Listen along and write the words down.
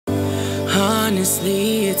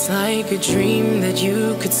Honestly, it's like a dream that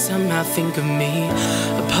you could somehow think of me.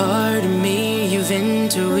 A part of me you've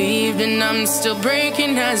interweaved, and I'm still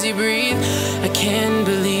breaking as you breathe. I can't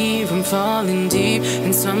believe I'm falling deep,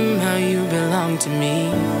 and somehow you belong to me,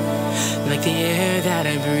 like the air that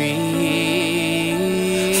I breathe.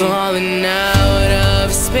 Falling out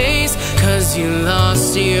of space, 'cause you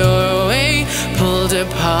lost your way. Pulled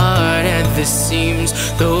apart at the seams,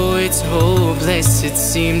 though it's hopeless it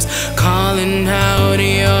seems. Calling out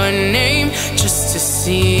your name just to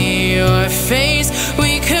see your face.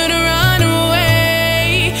 We could run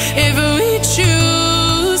away if we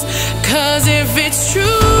choose, 'cause if it's true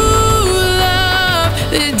love,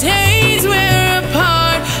 the days we're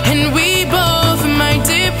apart and we both might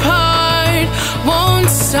depart won't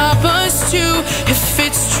stop us too. If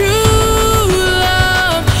it's true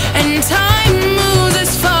love, and time moves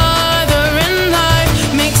us farther, and life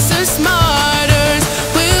makes us martyrs,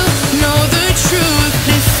 we'll know the truth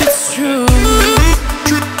if it's true.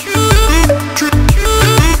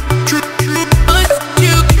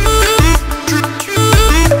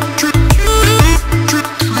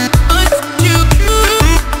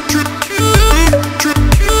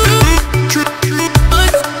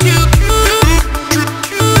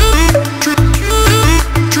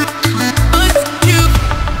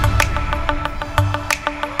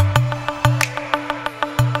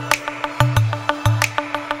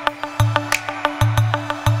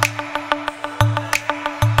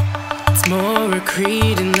 More a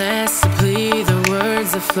creed and less a plea, the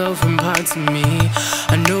words that flow from parts of me.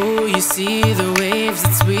 I know you see the waves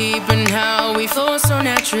that sweep and how we flow so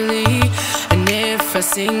naturally. And if I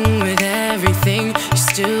sing with everything, you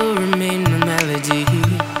still remain a melody,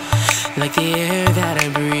 like the air that I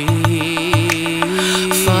breathe.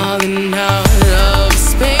 Falling out of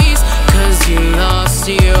space, 'cause you lost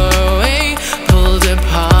your way. Pulled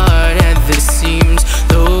apart at the seams,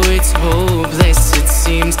 though it's hopeless it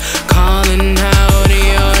seems. Calling out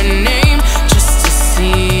your name just to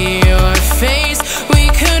see your face. We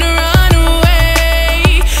could run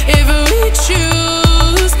away if we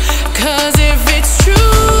choose, 'cause if it's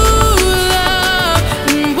true love,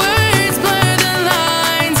 words blur the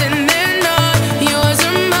lines and they're not yours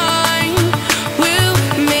or mine. We'll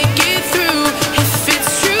make it through if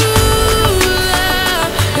it's true love.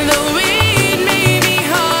 Though it may be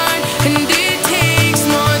hard and it takes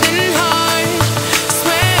more than hard,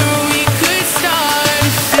 swear we could start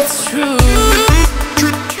if it's true.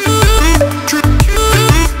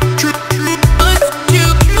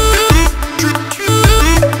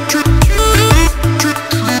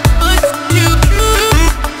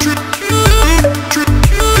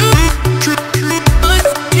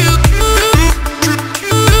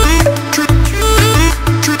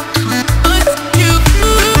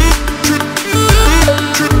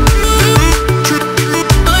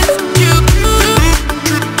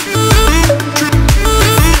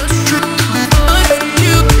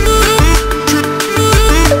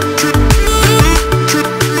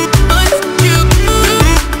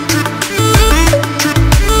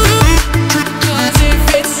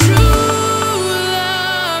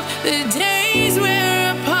 The days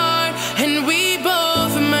we're apart and we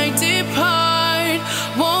both might depart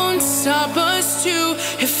won't stop us too.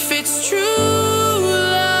 If it's true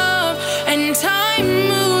love, and time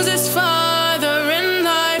moves us farther, and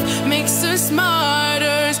life makes us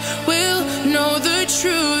martyrs, we'll know the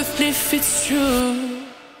truth if it's true.